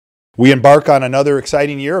We embark on another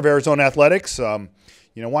exciting year of Arizona athletics.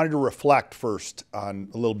 Wanted to reflect first on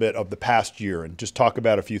a little bit of the past year and just talk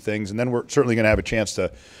about a few things, and then we're certainly going to have a chance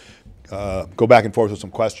to go back and forth with some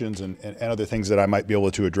questions and other things that I might be able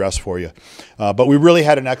to address for you. But we really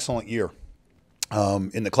had an excellent year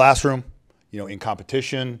in the classroom, in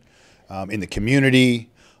competition, in the community,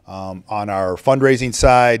 on our fundraising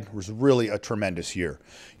side. It was really a tremendous year.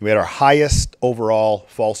 We had our highest overall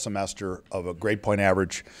fall semester of a grade point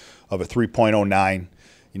average of a 3.09,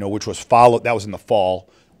 which was followed, that was in the fall.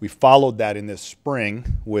 We followed that in this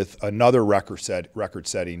spring with another record-setting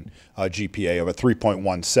GPA of a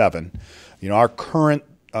 3.17. Our current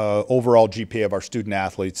overall GPA of our student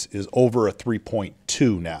athletes is over a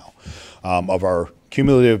 3.2 now. Of our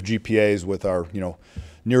cumulative GPAs with our,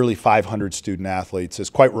 nearly 500 student athletes is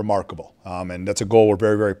quite remarkable. And that's a goal we're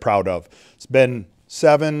very, very proud of. It's been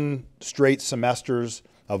 7 straight semesters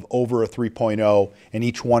of over a 3.0, and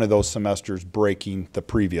each one of those semesters breaking the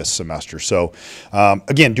previous semester. So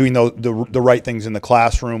again, doing the right things in the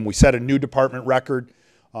classroom. We set a new department record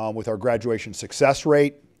with our graduation success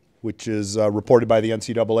rate, which is reported by the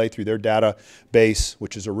NCAA through their database,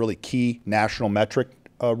 which is a really key national metric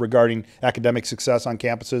regarding academic success on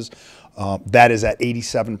campuses. That is at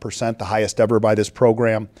 87%, the highest ever by this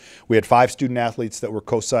program. We had 5 student athletes that were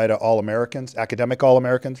COSIDA All-Americans, academic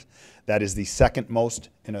All-Americans. That is the second most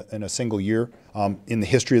in a single year in the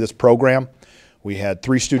history of this program. We had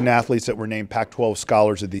 3 student athletes that were named Pac-12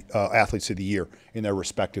 Scholars of the Athletes of the Year in their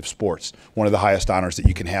respective sports, one of the highest honors that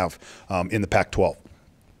you can have in the Pac-12.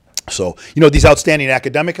 So, these outstanding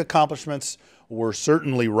academic accomplishments were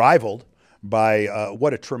certainly rivaled by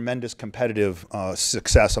what a tremendous competitive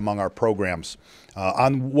success among our programs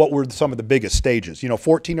on what were some of the biggest stages.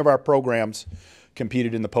 14 of our programs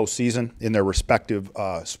competed in the postseason in their respective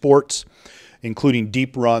sports, including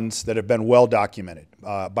deep runs that have been well documented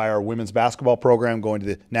by our women's basketball program going to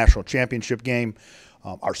the national championship game,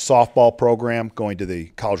 our softball program going to the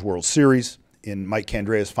College World Series in Mike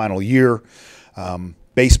Candrea's final year,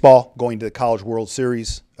 baseball going to the College World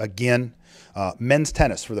Series again, men's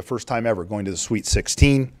tennis for the first time ever going to the Sweet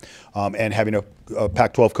 16, and having a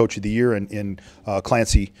Pac-12 Coach of the Year in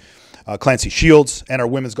Clancy Shields, and our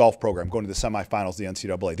women's golf program going to the semifinals of the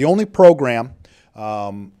NCAA. The only program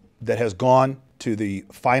that has gone to the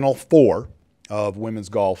Final Four of women's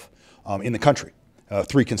golf in the country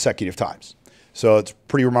 3 consecutive times. So it's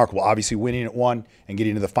pretty remarkable. Obviously, winning at 1 and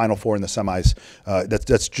getting to the Final Four in the semis,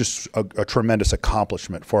 that's just a tremendous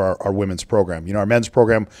accomplishment for our women's program. Our men's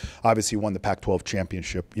program obviously won the Pac-12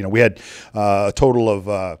 championship. We had a total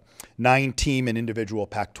of 9 team and individual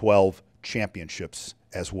Pac-12 championships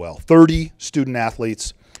as well. 30 student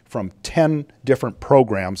athletes from 10 different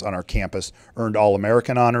programs on our campus earned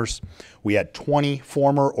All-American honors. We had 20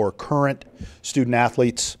 former or current student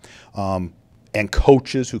athletes and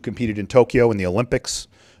coaches who competed in Tokyo in the Olympics,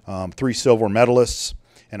 3 silver medalists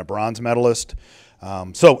and a bronze medalist.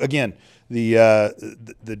 So again,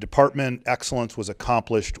 the department excellence was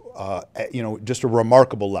accomplished, just a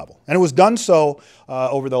remarkable level. And it was done so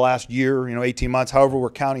over the last year, 18 months, however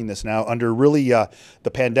we're counting this now, under really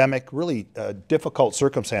the pandemic, really difficult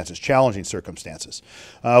circumstances, challenging circumstances.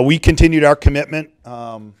 We continued our commitment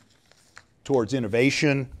towards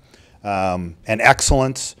innovation and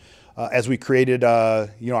excellence as we created,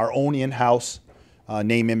 our own in-house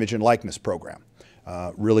name, image, and likeness program.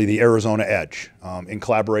 Really the Arizona Edge, in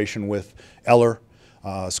collaboration with Eller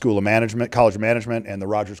School of Management, College of Management, and the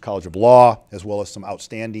Rogers College of Law, as well as some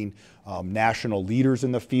outstanding national leaders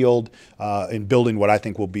in the field in building what I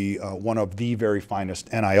think will be one of the very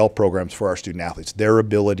finest NIL programs for our student athletes. Their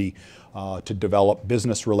ability to develop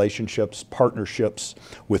business relationships, partnerships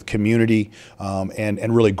with community,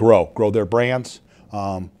 and really grow their brands,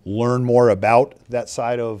 learn more about that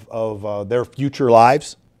side of their future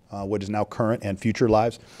lives, what is now current and future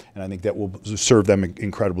lives, and I think that will serve them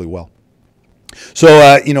incredibly well.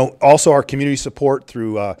 So, also our community support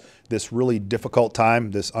through this really difficult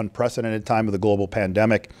time, this unprecedented time of the global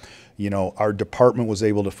pandemic. Our department was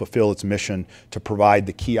able to fulfill its mission to provide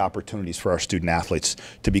the key opportunities for our student athletes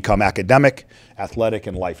to become academic, athletic,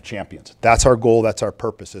 and life champions. That's our goal, that's our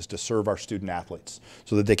purpose, is to serve our student athletes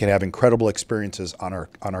so that they can have incredible experiences on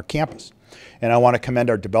our campus. And I want to commend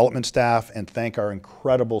our development staff and thank our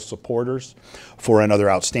incredible supporters for another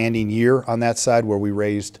outstanding year on that side, where we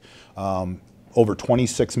raised over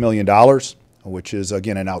 $26 million, which is,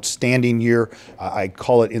 again, an outstanding year. I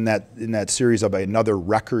call it in that series of another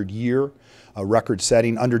record year, a record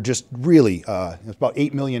setting under just really, it's about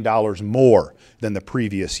 $8 million more than the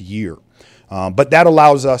previous year. But that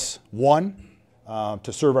allows us, one,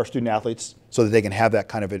 to serve our student athletes so that they can have that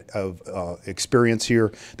kind of experience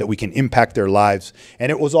here, that we can impact their lives.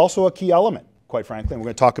 And it was also a key element, quite frankly, and we're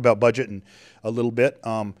going to talk about budget in a little bit,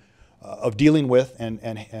 of dealing with and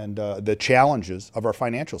the challenges of our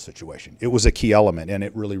financial situation. It was a key element, and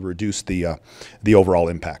it really reduced the overall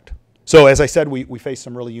impact. So as I said, we faced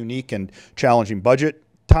some really unique and challenging budget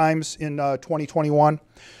times in 2021.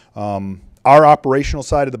 Our operational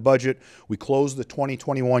side of the budget, we closed the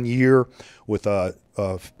 2021 year with a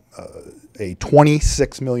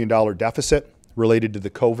 $26 million deficit related to the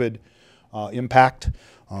COVID impact.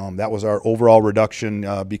 That was our overall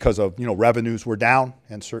reduction because of, revenues were down,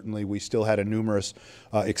 and certainly we still had numerous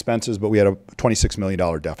expenses, but we had a $26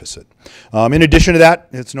 million deficit. In addition to that,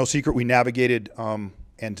 it's no secret we navigated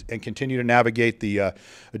and continue to navigate the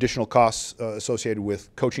additional costs associated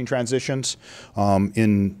with coaching transitions.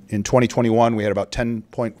 In 2021, we had about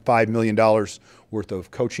 $10.5 million worth of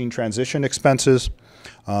coaching transition expenses.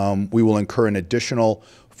 We will incur an additional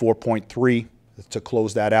 4.3 to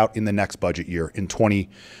close that out in the next budget year in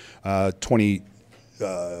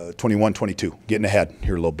 21-22. Getting ahead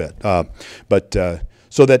here a little bit,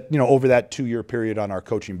 so that over that 2-year period on our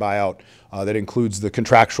coaching buyout, that includes the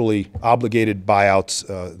contractually obligated buyouts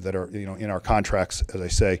that are in our contracts, as I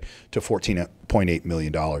say, to $14.8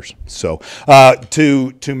 million. So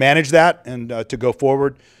to manage that and to go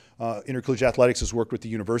forward, Intercollegiate Athletics has worked with the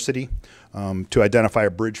university to identify a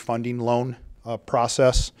bridge funding loan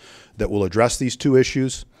process that will address these two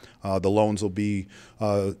issues. The loans will be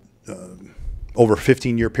over a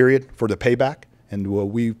 15-year period for the payback, and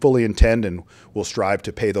we fully intend and will strive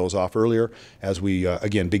to pay those off earlier as we,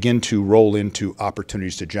 again, begin to roll into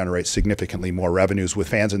opportunities to generate significantly more revenues with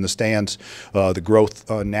fans in the stands, the growth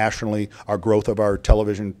nationally, our growth of our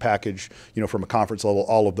television package, from a conference level.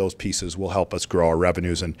 All of those pieces will help us grow our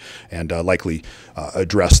revenues and likely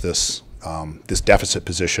address this deficit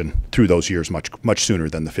position through those years much sooner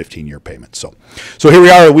than the 15-year payment. So here we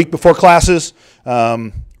are a week before classes,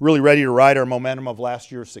 really ready to ride our momentum of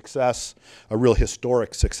last year's success, a real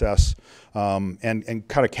historic success, and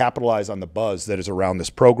kind of capitalize on the buzz that is around this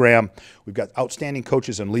program. We've got outstanding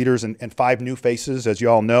coaches and leaders and 5 new faces, as you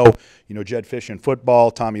all know. Jed Fish in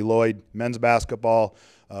football, Tommy Lloyd men's basketball,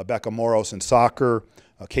 Becca Moros in soccer,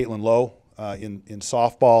 Caitlin Lowe in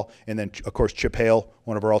softball, and then, of course, Chip Hale,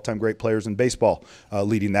 one of our all-time great players in baseball,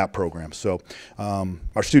 leading that program. So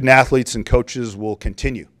our student athletes and coaches will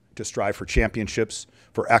continue to strive for championships,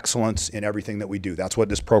 for excellence in everything that we do. That's what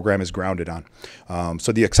this program is grounded on.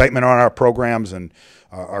 So the excitement on our programs and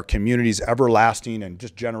our community's everlasting and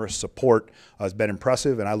just generous support has been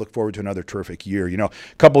impressive, and I look forward to another terrific year.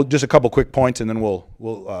 Just a couple quick points, and then we'll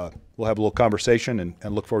have a little conversation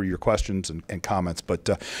and look forward to your questions and comments. But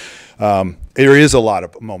there is a lot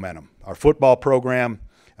of momentum. Our football program,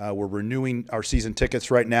 we're renewing our season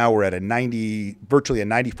tickets right now. We're at virtually a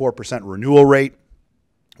 94% renewal rate,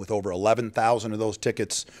 with over 11,000 of those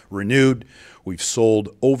tickets renewed. We've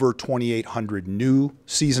sold over 2,800 new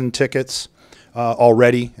season tickets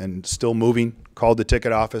already, and still moving. Called the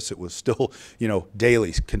ticket office. It was still,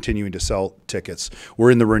 daily continuing to sell tickets. We're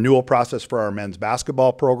in the renewal process for our men's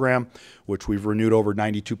basketball program, which we've renewed over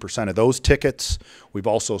 92% of those tickets. We've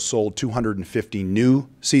also sold 250 new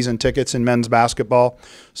season tickets in men's basketball.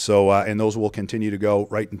 So, and those will continue to go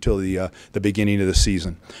right until the beginning of the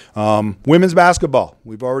season. Women's basketball,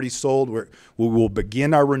 we've already sold. We will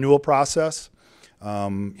begin our renewal process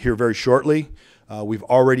here very shortly. We've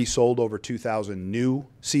already sold over 2,000 new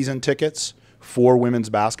season tickets for women's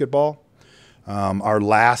basketball. Our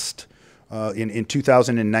last, in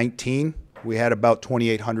 2019, we had about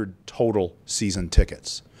 2,800 total season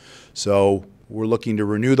tickets. So we're looking to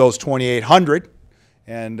renew those 2,800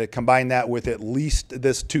 and combine that with at least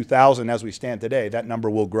this 2,000 as we stand today. That number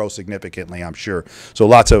will grow significantly, I'm sure. So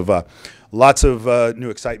lots of new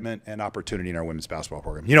excitement and opportunity in our women's basketball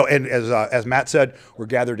program. And as Matt said, we're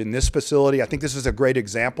gathered in this facility. I think this is a great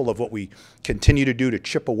example of what we continue to do to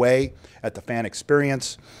chip away at the fan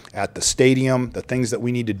experience, at the stadium, the things that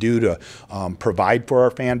we need to do to provide for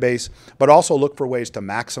our fan base, but also look for ways to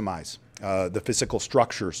maximize the physical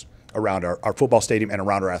structures around our football stadium and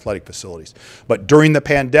around our athletic facilities. But during the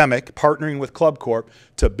pandemic, partnering with Club Corp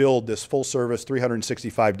to build this full-service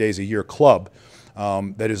 365 days a year club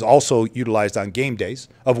that is also utilized on game days,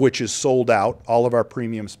 of which is sold out. All of our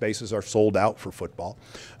premium spaces are sold out for football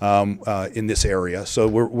in this area. So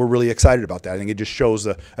we're really excited about that. I think it just shows,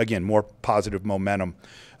 again, more positive momentum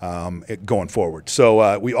going forward.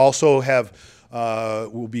 So we also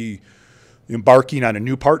will be embarking on a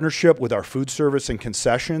new partnership with our food service and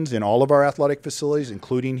concessions in all of our athletic facilities,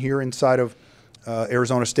 including here inside of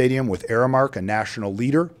Arizona Stadium with Aramark, a national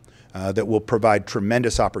leader that will provide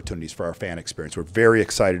tremendous opportunities for our fan experience. We're very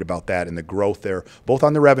excited about that and the growth there, both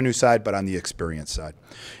on the revenue side but on the experience side.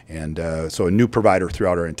 And so a new provider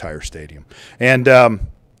throughout our entire stadium. And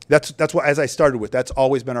that's what, as I started with, that's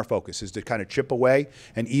always been our focus, is to kind of chip away.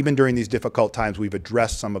 And even during these difficult times, we've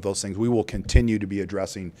addressed some of those things. We will continue to be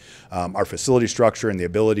addressing our facility structure and the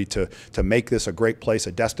ability to make this a great place,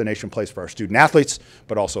 a destination place for our student athletes,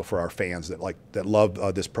 but also for our fans that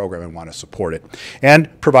love this program and want to support it,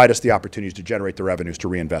 and provide us the opportunities to generate the revenues to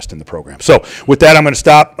reinvest in the program. So with that, I'm going to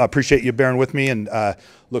stop. I appreciate you bearing with me, and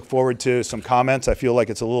look forward to some comments. I feel like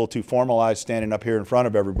it's a little too formalized standing up here in front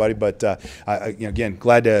of everybody, but again,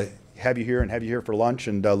 glad to have you here and have you here for lunch,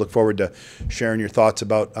 and look forward to sharing your thoughts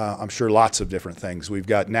about, I'm sure, lots of different things. We've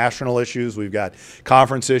got national issues, we've got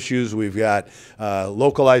conference issues, we've got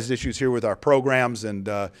localized issues here with our programs, and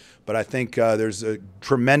but I think there's a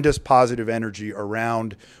tremendous positive energy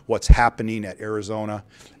around what's happening at Arizona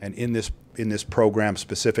and in this program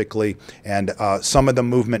specifically, and some of the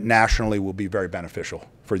movement nationally will be very beneficial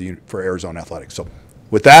for Arizona athletics. So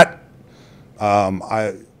with that,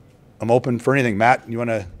 I'm open for anything. Matt, you want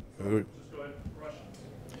to? Just go ahead and rush.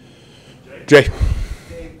 Jay.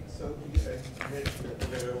 Dave, so you said we're going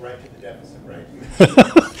to go right to the deficit, right?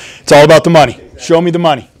 It's all about the money. Exactly. Show me the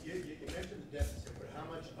money. You mentioned the deficit, but how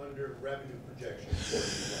much under revenue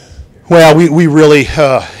projections? Well, we really,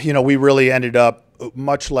 we really ended up,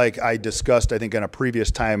 much like I discussed, I think, in a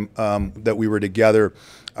previous time that we were together,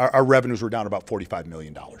 our revenues were down about $45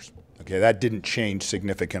 million. Okay, that didn't change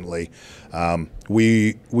significantly.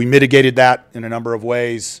 We mitigated that in a number of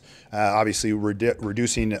ways. Obviously,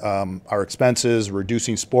 reducing our expenses,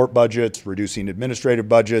 reducing sport budgets, reducing administrative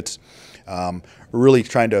budgets. We're really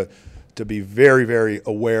trying to be very, very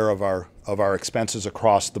aware of our expenses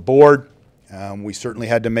across the board. We certainly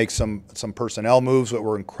had to make some personnel moves that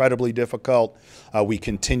were incredibly difficult. We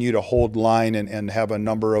continue to hold line and have a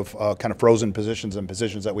number of kind of frozen positions and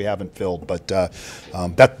positions that we haven't filled. But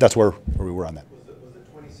that's where we were on that. Was the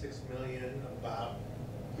 $26 million about?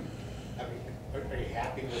 I mean, are you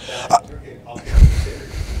happy with that?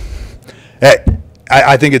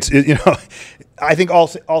 I think it's I think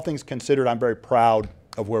all things considered, I'm very proud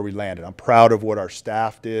of where we landed. I'm proud of what our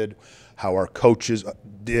staff did, how our coaches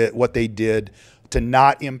did, what they did to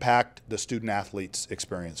not impact the student athletes'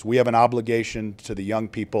 experience. We have an obligation to the young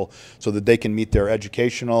people so that they can meet their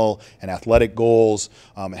educational and athletic goals,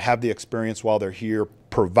 and have the experience while they're here,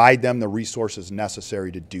 provide them the resources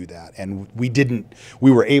necessary to do that. And we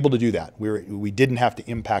were able to do that. We didn't have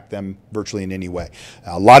to impact them virtually in any way.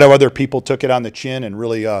 A lot of other people took it on the chin and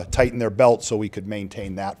really tightened their belt so we could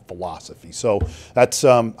maintain that philosophy. So that's,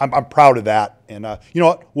 I'm proud of that. And you know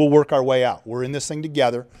what? We'll work our way out. We're in this thing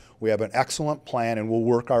together. We have an excellent plan, and we'll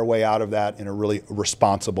work our way out of that in a really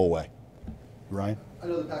responsible way. Ryan? I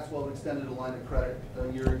know the Pac-12 extended a line of credit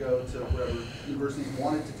a year ago to whoever universities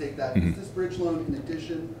wanted to take that. Is this bridge loan in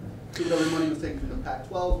addition to whatever money was taken from the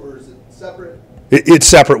Pac-12, or is it separate? It's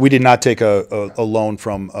separate. We did not take a loan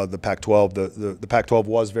from the Pac-12. The Pac-12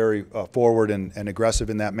 was very forward and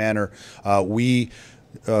aggressive in that manner. We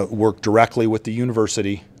work directly with the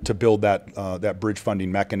university to build that bridge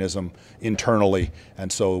funding mechanism internally,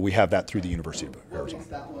 and so we have that through the University of Arizona. What makes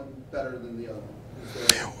that one better than the other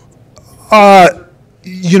one?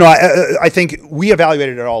 I think we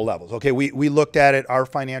evaluated it at all levels. Okay, we looked at it. Our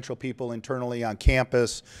financial people internally on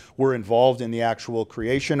campus were involved in the actual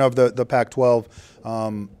creation of the Pac-12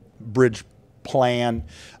 bridge plan.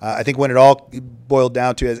 I think when it all boiled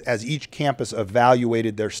down to, as each campus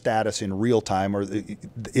evaluated their status in real time, or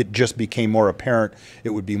it just became more apparent, it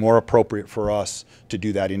would be more appropriate for us to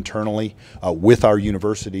do that internally with our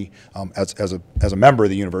university as a member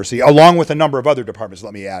of the university, along with a number of other departments,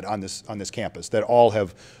 let me add, on this campus that all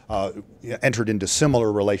have entered into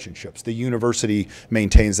similar relationships. The university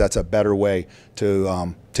maintains that's a better way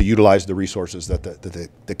to utilize the resources that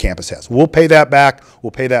the campus has. We'll pay that back.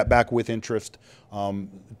 We'll pay that back with interest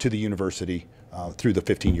to the university through the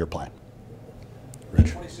 15-year plan. The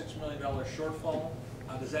 $26 million shortfall,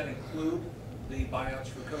 does that include the buyouts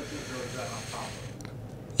for coaches, or is that on top of it?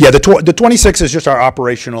 Yeah, the 26 is just our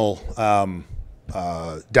operational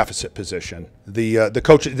deficit position. The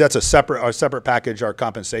coach, that's a separate package. Our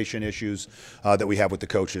compensation issues that we have with the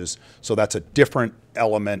coaches. So that's a different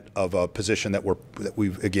element of a position that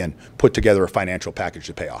we've again put together a financial package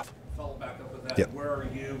to pay off. Follow back up with that. Yep. Where are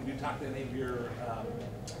you? Have you talked to any of your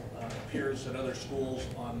peers at other schools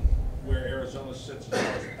on where Arizona sits as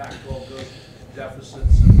far as the Pac-12 goes,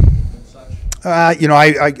 deficits and such? You know,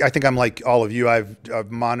 I think I'm like all of you.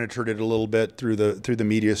 I've monitored it a little bit through the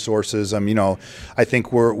media sources. You know, I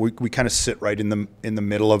think we kind of sit right in the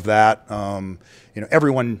middle of that. You know,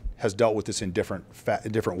 everyone has dealt with this in different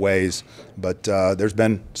ways, but there's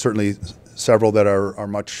been certainly several that are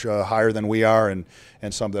much higher than we are, and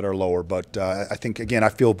some that are lower. But I think, again, I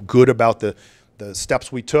feel good about the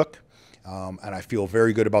steps we took. And I feel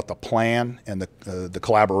very good about the plan and the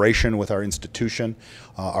collaboration with our institution,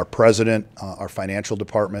 our president, our financial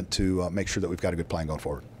department to make sure that we've got a good plan going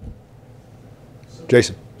forward. So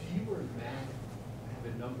Jason. Do you or Matt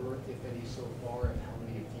have a number, if any, so far, of how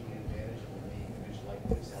many have taken advantage of a league image like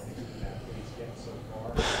this? How many athletes get so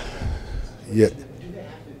far? Yeah. Do they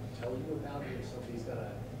have to tell you about it if somebody's got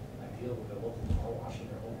a deal with a local car wash in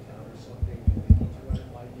their hometown or something? Do they need to run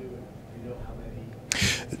it by you? And do you know how many?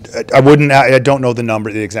 I don't know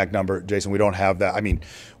the exact number, Jason. We don't have that. I mean,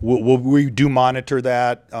 we do monitor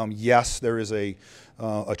that. Yes, there is a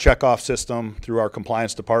checkoff system through our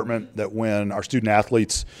compliance department that when our student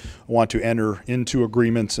athletes want to enter into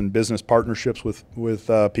agreements and business partnerships with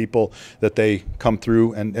people, that they come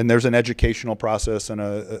through, and there's an educational process and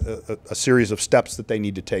a series of steps that they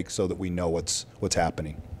need to take so that we know what's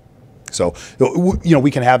happening. So, you know,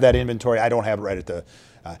 we can have that inventory. I don't have it right at the.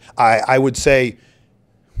 I would say,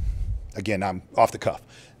 again, I'm off the cuff,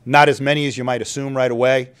 not as many as you might assume right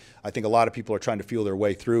away. I think a lot of people are trying to feel their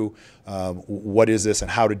way through what is this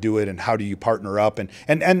and how to do it and how do you partner up.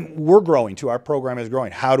 And we're growing too. Our program is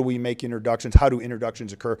growing. How do we make introductions? How do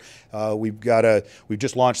introductions occur? We've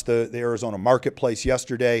just launched the Arizona Marketplace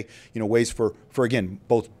yesterday, you know, ways for again,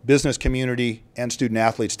 both business community and student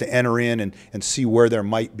athletes to enter in and see where there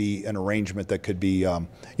might be an arrangement that could be,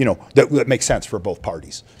 you know, that makes sense for both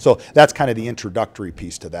parties. So that's kind of the introductory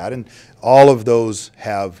piece to that. And all of those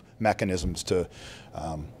have mechanisms to,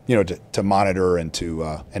 you know, to monitor and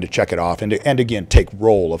to check it off and again take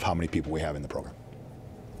roll of how many people we have in the program.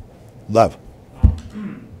 Lev.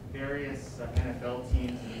 Various NFL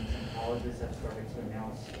teams and some colleges have started to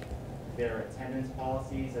announce their attendance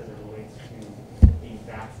policies as it relates to being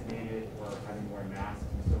vaccinated or having to wear masks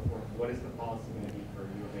and so forth. What is the policy going to be for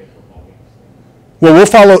U of A football games? Well,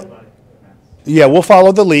 we'll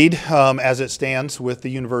follow the lead as it stands with the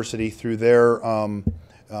university through their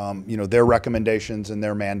you know, their recommendations and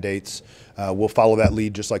their mandates. We'll follow that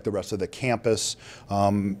lead just like the rest of the campus.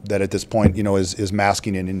 That at this point, you know, is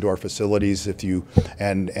masking in indoor facilities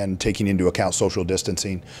and taking into account social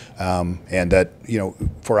distancing, and that, you know,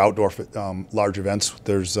 for outdoor large events,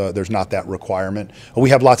 there's not that requirement. We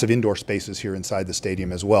have lots of indoor spaces here inside the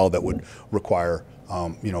stadium as well that would require,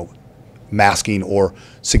 you know, masking or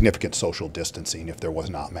significant social distancing if there was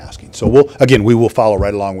not masking. So we will follow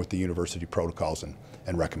right along with the university protocols and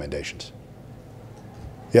recommendations.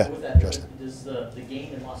 Yeah, With that, Justin. does the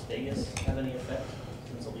game in Las Vegas have any effect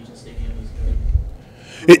since Allegiant Stadium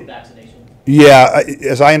is doing vaccination? Yeah,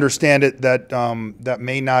 as I understand it, that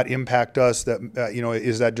may not impact us. That you know,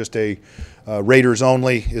 is that just a Raiders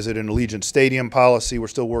only? Is it an Allegiant Stadium policy? We're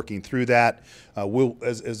still working through that. We'll,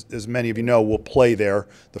 as many of you know, we'll play there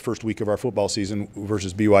the first week of our football season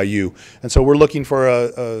versus BYU, and so we're looking for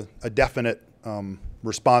a definite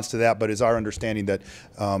response to that, but it's our understanding that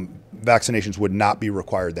vaccinations would not be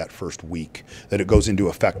required that first week, that it goes into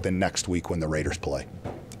effect the next week when the Raiders play.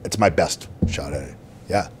 It's my best shot at it.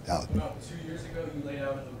 Yeah, Alec. About 2 years ago, you laid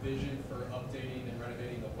out a vision for updating and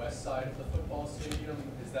renovating the west side of the football stadium.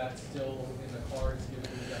 Is that still in the cards given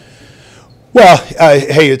the deficit? Well,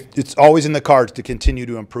 hey, it's always in the cards to continue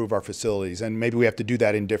to improve our facilities, and maybe we have to do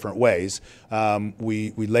that in different ways.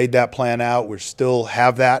 We laid that plan out. We still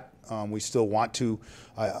have that. We still want to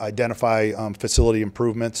identify facility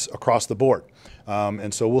improvements across the board.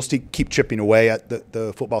 And so we'll keep chipping away at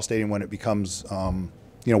the football stadium when it becomes,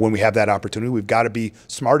 you know, when we have that opportunity. We've got to be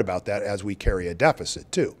smart about that as we carry a deficit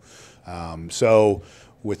too. So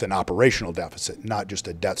with an operational deficit, not just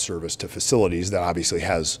a debt service to facilities that obviously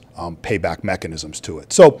has payback mechanisms to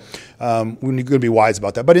it. So we're going to be wise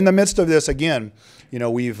about that. But in the midst of this, again, you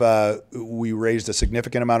know, we raised a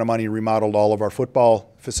significant amount of money, remodeled all of our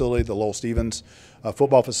football facility, the Lowell Stevens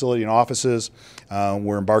football facility and offices.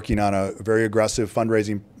 We're embarking on a very aggressive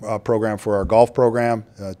fundraising program for our golf program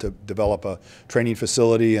to develop a training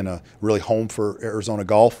facility and a really home for Arizona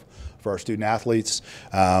golf for our student athletes.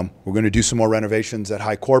 We're going to do some more renovations at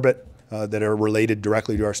High Corbett that are related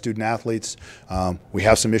directly to our student athletes. We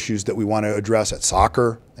have some issues that we want to address at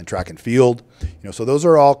soccer and track and field. You know, so those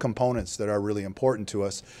are all components that are really important to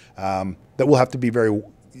us that we'll have to be very,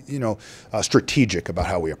 you know, strategic about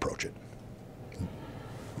how we approach it.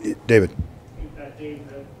 David. Dave,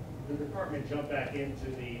 the department jumped back into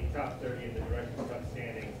the top 30 in the director's cut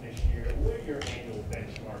standings this year.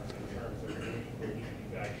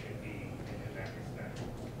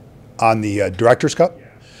 On the Directors Cup? Yeah.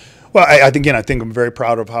 Well, I think I'm very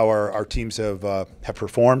proud of how our teams have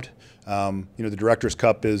performed. The Directors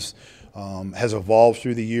Cup has evolved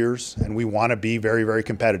through the years, and we want to be very, very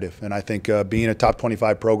competitive. And I think being a top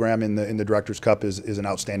 25 program in the Directors Cup is an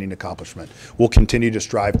outstanding accomplishment. We'll continue to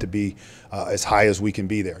strive to be as high as we can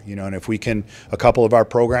be there. And if we can, a couple of our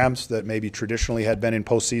programs that maybe traditionally had been in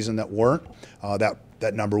postseason that weren't,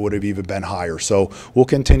 that number would have even been higher. So we'll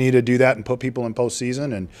continue to do that and put people in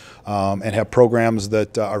postseason and have programs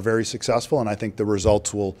that are very successful. And I think the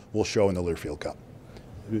results will show in the Learfield Cup.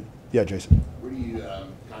 Yeah, Jason. Where do you,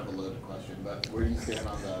 kind of a loaded question, but where do you stand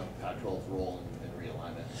on the Pac-12's role in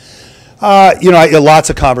realignment? Lots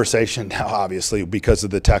of conversation now, obviously, because of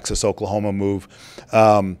the Texas-Oklahoma move.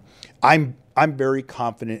 I'm very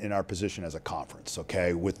confident in our position as a conference,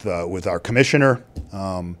 okay, with our commissioner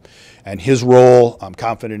and his role. I'm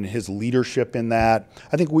confident in his leadership in that.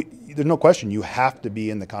 I think there's no question you have to be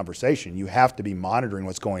in the conversation. You have to be monitoring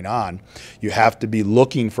what's going on. You have to be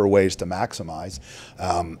looking for ways to maximize,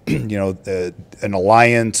 an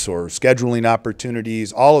alliance or scheduling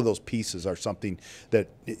opportunities. All of those pieces are something that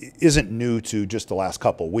isn't new to just the last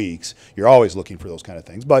couple of weeks. You're always looking for those kind of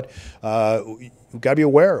things. But we've got to be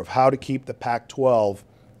aware of how to keep the Pac-12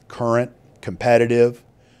 current, competitive,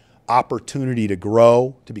 opportunity to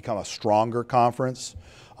grow, to become a stronger conference,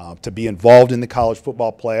 to be involved in the college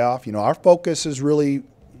football playoff. Our focus is really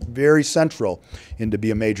very central in to be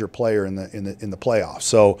a major player in the playoffs.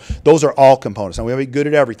 So those are all components. And we want to be good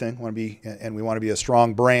at everything. We want to be a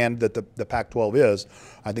strong brand that the Pac-12 is.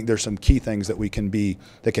 I think there's some key things that we can be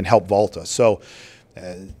that can help vault us. So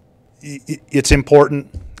it's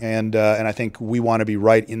important, and I think we want to be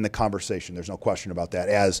right in the conversation. There's no question about that.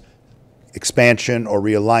 As expansion or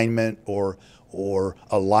realignment or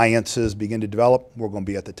alliances begin to develop, we're going to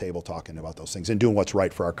be at the table talking about those things and doing what's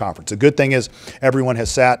right for our conference. The good thing is everyone has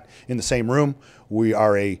sat in the same room. We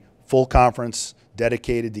are a full conference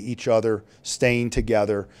dedicated to each other, staying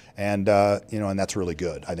together, and and that's really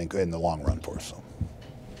good, I think, in the long run for us. So.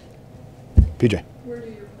 PJ. Where do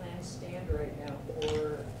your plans stand right now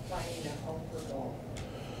for finding a home for golf?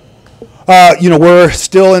 We're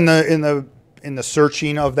still in the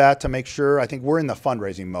searching of that to make sure. I think we're in the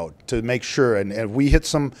fundraising mode to make sure, and if we hit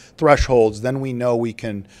some thresholds, then we know we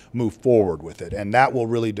can move forward with it, and that will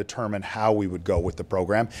really determine how we would go with the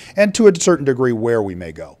program, and to a certain degree where we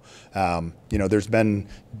may go. There's been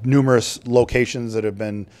numerous locations that have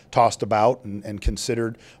been tossed about and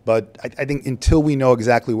considered, but I think until we know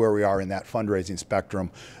exactly where we are in that fundraising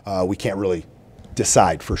spectrum, we can't really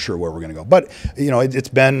decide for sure where we're going to go. But it's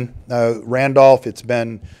been Randolph, it's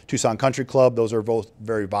been Tucson Country Club. Those are both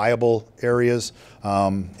very viable areas,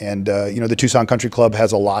 the Tucson Country Club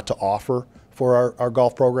has a lot to offer for our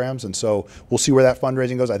golf programs, and so we'll see where that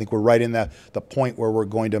fundraising goes. I think we're right in the point where we're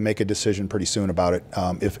going to make a decision pretty soon about it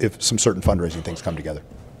if some certain fundraising things come together.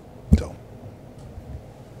 So,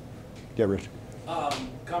 yeah, Rich.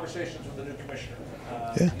 Conversations with the new commissioner.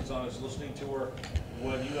 Yeah. He's on his listening tour.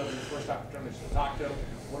 When you have your first opportunities to talk to him,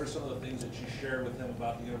 what are some of the things that you shared with him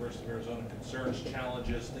about the University of Arizona, concerns,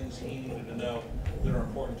 challenges, things he needed to know that are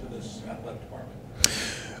important to this athletic department?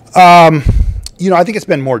 I think it's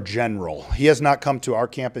been more general. He has not come to our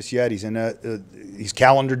campus yet. He's he's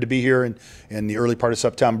calendared to be here in the early part of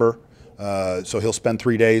September. So he'll spend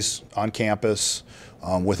 3 days on campus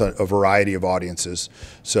with a variety of audiences.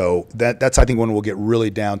 So that's I think when we'll get really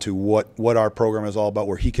down to what our program is all about,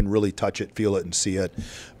 where he can really touch it, feel it, and see it.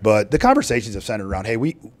 But the conversations have centered around, hey,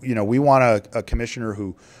 we want a commissioner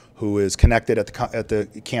who is connected at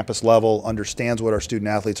the campus level, understands what our student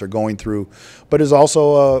athletes are going through, but is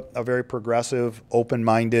also a very progressive,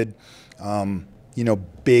 open-minded,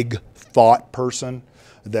 big thought person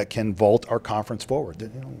that can vault our conference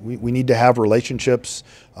forward. We need to have relationships,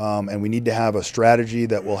 and we need to have a strategy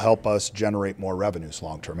that will help us generate more revenues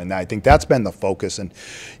long term. And I think that's been the focus. And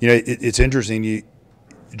it's interesting.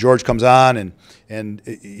 George comes on, and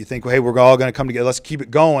you think, well, hey, we're all going to come together. Let's keep it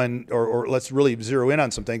going, or let's really zero in on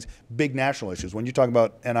some things. Big national issues. When you talk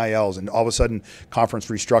about NILs and all of a sudden conference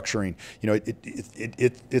restructuring,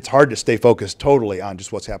 it's hard to stay focused totally on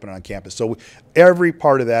just what's happening on campus. So every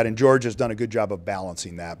part of that, and George has done a good job of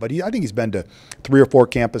balancing that. But I think he's been to 3 or 4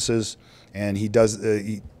 campuses, and he does.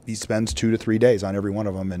 He spends 2 to 3 days on every one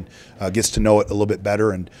of them, and gets to know it a little bit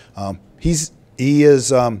better. And he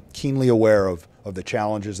is keenly aware of the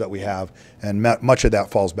challenges that we have, and much of that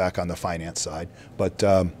falls back on the finance side. But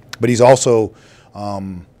he's also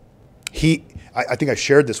I think I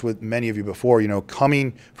shared this with many of you before,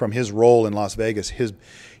 coming from his role in Las Vegas,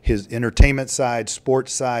 his entertainment side,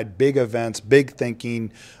 sports side, big events, big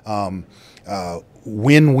thinking,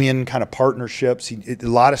 win-win kind of partnerships, a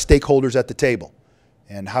lot of stakeholders at the table,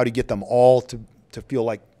 and how to get them all to feel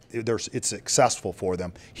like it's successful for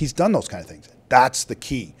them. He's done those kind of things. That's the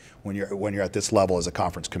key when you're at this level as a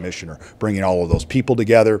conference commissioner, bringing all of those people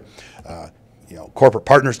together, corporate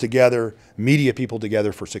partners together, media people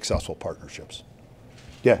together for successful partnerships.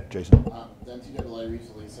 Yeah, Jason. The NCAA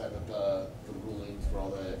recently said that the rulings for all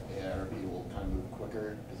the ARB will kind of move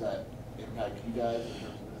quicker. Does that impact you guys in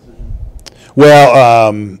terms of the decision?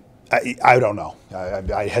 Well, I don't know.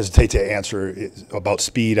 I hesitate to answer about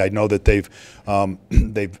speed. I know that they've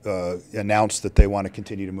announced that they want to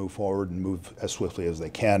continue to move forward and move as swiftly as they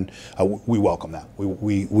can. We welcome that.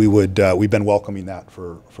 We've been welcoming that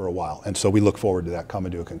for a while, and so we look forward to that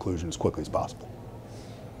coming to a conclusion as quickly as possible.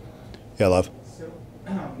 Yeah, Love. So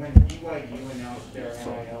when BYU announced their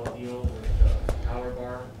NIL deal with the Power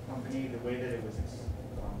Bar company, the way that it was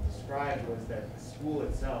described was that the school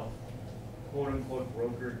itself, quote-unquote,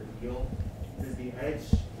 brokered the deal. Does the Edge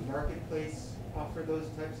marketplace offer those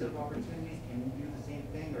types of opportunities? Can you do the same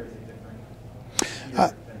thing, or is it different?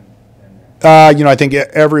 I think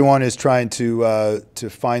everyone is trying to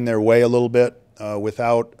find their way a little bit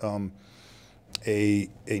without a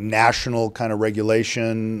national kind of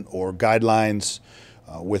regulation or guidelines.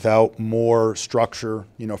 Without more structure,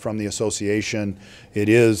 from the association, it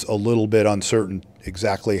is a little bit uncertain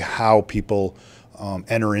exactly how people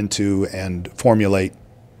enter into and formulate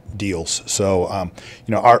deals. So,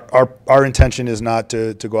 our intention is not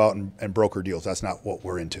to go out and broker deals. That's not what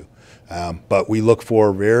we're into. But we look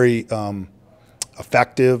for very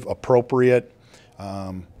effective, appropriate,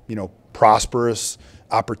 prosperous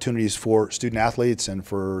opportunities for student athletes and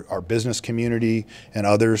for our business community and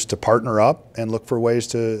others to partner up and look for ways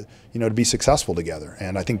to be successful together.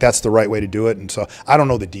 And I think that's the right way to do it. And so I don't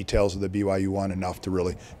know the details of the BYU one enough to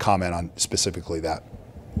really comment on specifically that.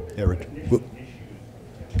 Yeah, Rich.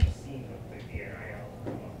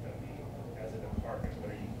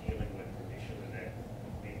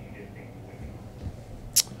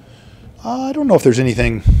 I don't know if there's any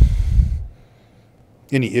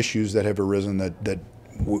issues that have arisen that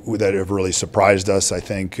have really surprised us. I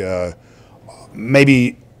think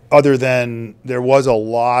maybe other than there was a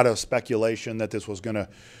lot of speculation that this was going to,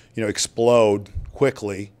 explode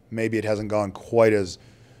quickly. Maybe it hasn't gone quite as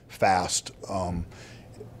fast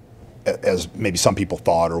as maybe some people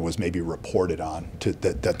thought or was maybe reported on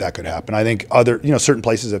that could happen. I think certain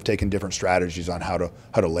places have taken different strategies on how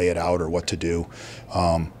to lay it out or what to do.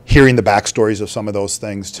 Hearing the backstories of some of those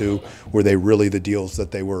things too, were they really the deals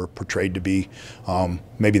that they were portrayed to be?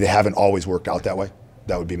 Maybe they haven't always worked out that way.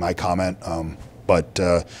 That would be my comment. But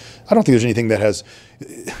I don't think there's anything that has.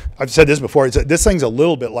 I've said this before. This thing's a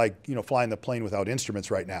little bit like flying the plane without instruments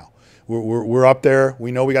right now. We're up there.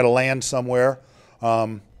 We know we got to land somewhere.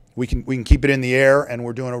 We can keep it in the air, and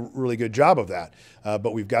we're doing a really good job of that.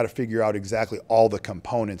 But we've got to figure out exactly all the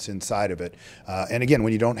components inside of it. And again,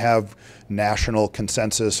 when you don't have national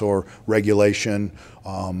consensus or regulation,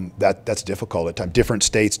 that's difficult at times. Different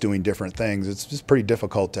states doing different things. It's just pretty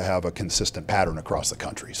difficult to have a consistent pattern across the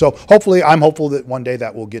country. So hopefully, I'm hopeful that one day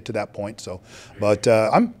that will get to that point. So, but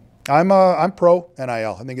I'm pro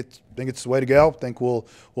NIL. I think it's the way to go. I think we'll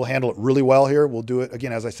handle it really well here. We'll do it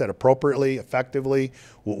again, as I said, appropriately, effectively.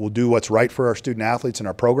 We'll do what's right for our student athletes and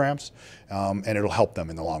our programs, and it'll help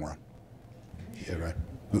them in the long run. Yeah, right.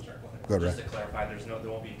 Go ahead, Just to clarify, there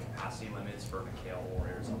won't be capacity limits for McHale or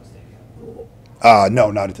Arizona Stadium.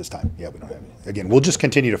 No, not at this time. Yeah, we don't have any. Again, we'll just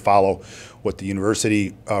continue to follow what the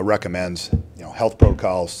university recommends. Health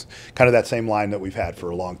protocols, kind of that same line that we've had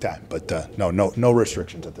for a long time. But no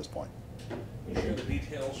restrictions at this point. Can you share the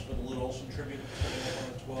details for the Little Olson tribute coming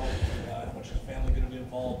up on the 12th? How much is family going to be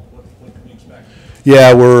involved? What can we expect?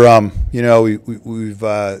 Yeah, we've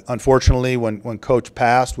unfortunately when Coach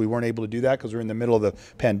passed, we weren't able to do that because we're in the middle of the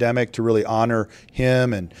pandemic to really honor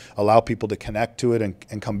him and allow people to connect to it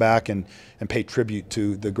and come back and pay tribute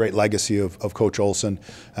to the great legacy of Coach Olson.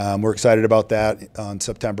 We're excited about that on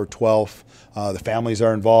September 12th. The families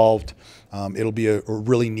are involved. It'll be a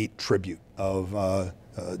really neat tribute of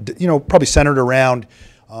probably centered around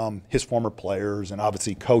his former players and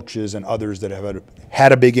obviously coaches and others that have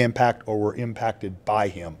had a big impact or were impacted by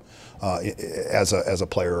him as a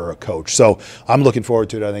player or a coach. So I'm looking forward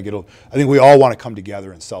to it. I think we all want to come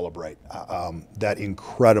together and celebrate that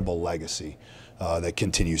incredible legacy that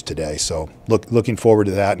continues today. So looking forward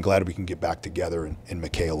to that and glad we can get back together in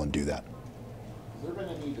McHale and do that. Has there been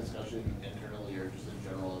any discussion internally or just in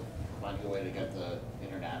general of finding a way to get the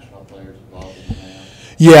international players involved in the plan?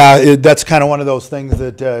 Yeah, that's kind of one of those things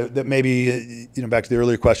that that maybe back to the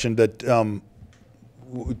earlier question that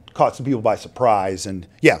caught some people by surprise. And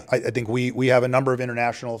yeah, I think we have a number of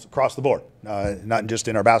internationals across the board, not just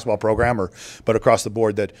in our basketball program, but across the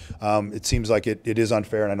board. That it seems like it is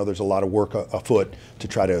unfair, and I know there's a lot of work afoot to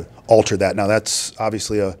try to alter that. Now that's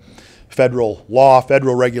obviously a federal law,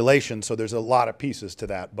 federal regulation, so there's a lot of pieces to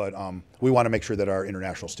that. But we want to make sure that our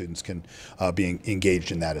international students can be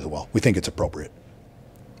engaged in that as well. We think it's appropriate.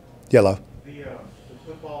 Yeah, love. The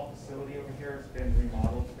football facility over here has been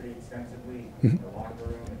remodeled pretty extensively. Mm-hmm. The locker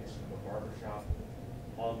room, in addition to the barber shop,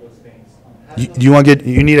 all of those things. Do you want to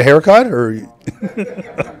you need a haircut or?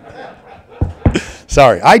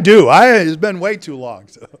 Sorry, I do. It's been way too long.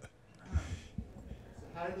 So.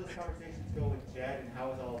 How did those conversations go with Jed, and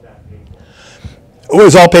how is all of that paid for? It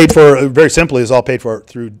was all paid for, very simply, it's all paid for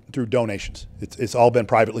through donations. It's all been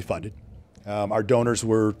privately funded. Our donors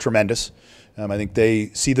were tremendous. I think they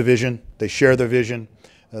see the vision, they share the vision,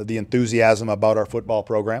 the enthusiasm about our football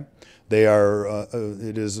program. They are,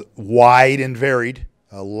 it is wide and varied.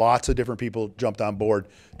 Lots of different people jumped on board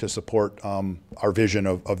to support our vision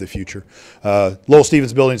of the future. Lowell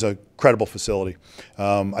Stevens Building is a credible facility.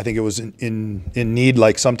 I think it was in need,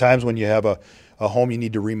 like sometimes when you have a home, you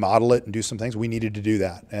need to remodel it and do some things. We needed to do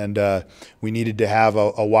that. And we needed to have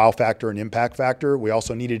a wow factor and impact factor. We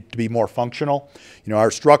also needed to be more functional.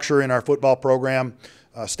 Our structure in our football program,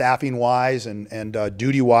 staffing-wise and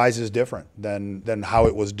duty-wise, is different than how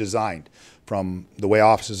it was designed. From the way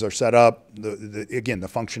offices are set up, again, the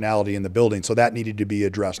functionality in the building. So that needed to be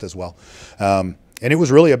addressed as well. And it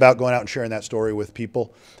was really about going out and sharing that story with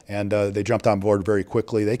people, and they jumped on board very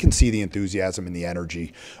quickly. They can see the enthusiasm and the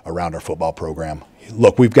energy around our football program.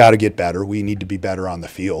 Look, we've got to get better. We need to be better on the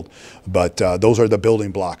field, but those are the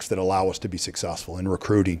building blocks that allow us to be successful in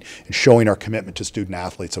recruiting and showing our commitment to student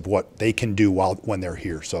athletes of what they can do when they're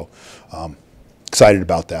here. So excited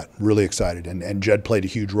about that, really excited. And Jed played a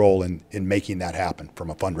huge role in making that happen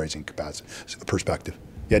from a fundraising capacity perspective.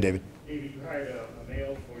 Yeah, David? David, you hired a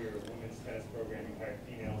male for your women's tennis program, you hired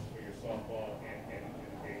females for your softball and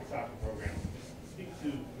the soccer program. Just speak to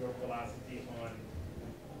your philosophy on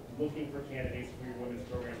looking for candidates for your women's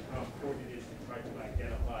program, how important it is to try to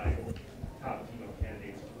identify top female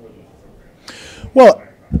candidates for those programs. Well,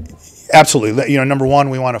 absolutely. Number one,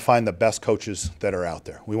 we want to find the best coaches that are out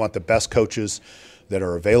there. We want the best coaches that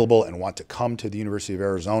are available and want to come to the University of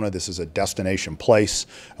Arizona. This is a destination place,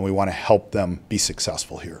 and we want to help them be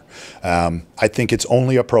successful here. I think it's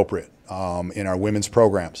only appropriate in our women's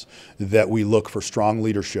programs that we look for strong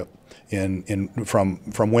leadership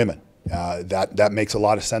from women. That makes a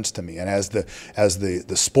lot of sense to me. And as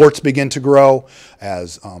the sports begin to grow,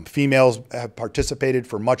 as females have participated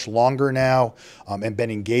for much longer now and been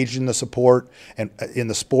engaged in the sport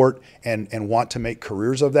and want to make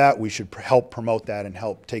careers of that, we should help promote that and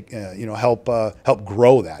help help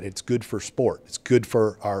grow that. It's good for sport. It's good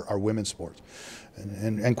for our women's sports.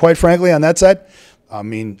 And quite frankly, on that side, I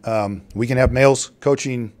mean, we can have males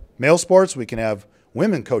coaching male sports. We can have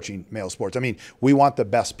women coaching male sports. I mean, we want the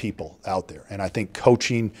best people out there. And I think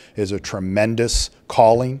coaching is a tremendous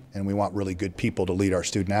calling, and we want really good people to lead our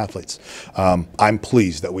student athletes. I'm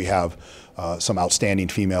pleased that we have some outstanding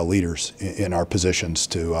female leaders in our positions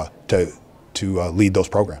to lead those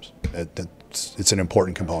programs. It's an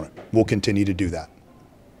important component. We'll continue to do that.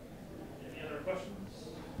 Any other questions?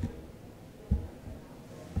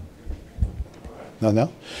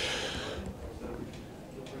 No?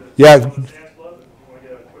 Yeah.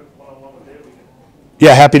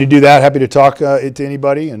 Yeah, happy to do that. Happy to talk to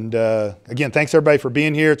anybody. And again, thanks everybody for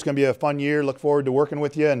being here. It's going to be a fun year. Look forward to working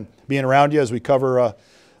with you and being around you as we cover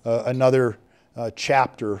another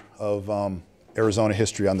chapter of Arizona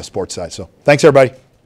history on the sports side. So thanks everybody.